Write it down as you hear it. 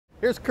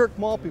Here's Kirk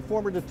Maltby,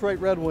 former Detroit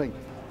Red Wing.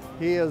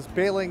 He is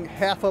baling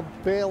half a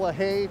bale of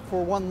hay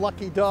for one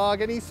lucky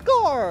dog, and he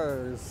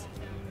scores!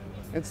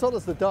 And so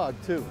does the dog,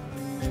 too.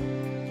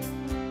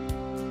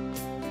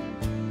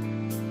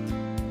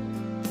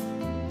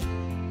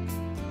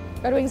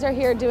 Red Wings are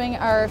here doing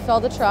our fill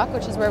the truck,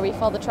 which is where we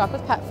fill the truck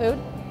with pet food.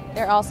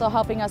 They're also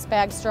helping us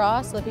bag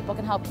straw so that people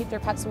can help keep their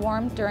pets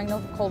warm during the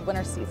cold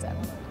winter season.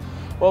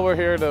 Well, we're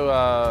here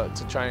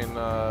to try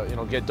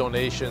and get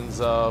donations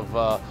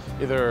of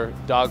either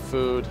dog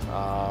food,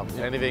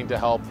 anything to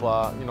help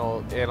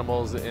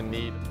animals in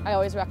need. I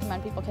always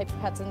recommend people keep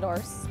pets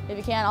indoors. If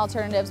you can,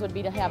 alternatives would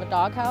be to have a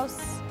dog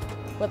house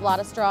with a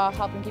lot of straw,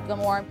 helping keep them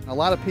warm. A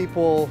lot of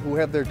people who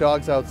have their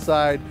dogs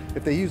outside,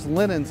 if they use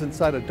linens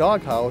inside a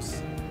dog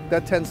house,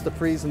 that tends to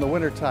freeze in the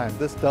wintertime.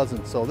 This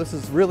doesn't. So this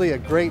is really a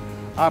great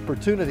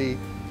opportunity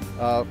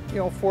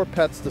for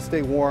pets to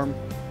stay warm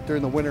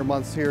during the winter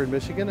months here in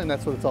Michigan, and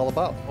that's what it's all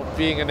about.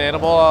 Being an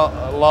animal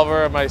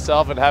lover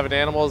myself and having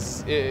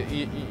animals,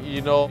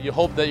 you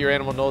hope that your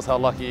animal knows how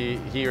lucky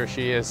he or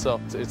she is, so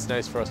it's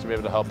nice for us to be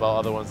able to help out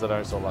other ones that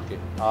aren't so lucky.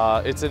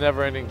 It's a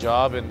never-ending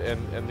job,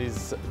 and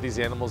these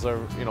animals are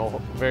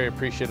very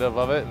appreciative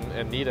of it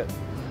and need it.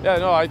 Yeah,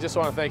 no, I just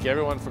want to thank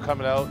everyone for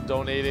coming out,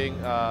 donating,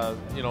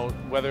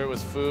 whether it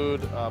was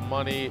food,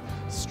 money,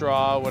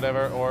 straw,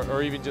 whatever,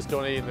 or even just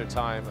donating their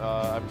time.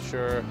 I'm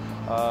sure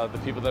the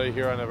people that are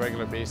here on a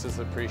regular basis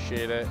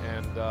appreciate it,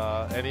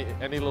 and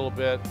any little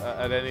bit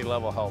at any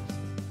level helps.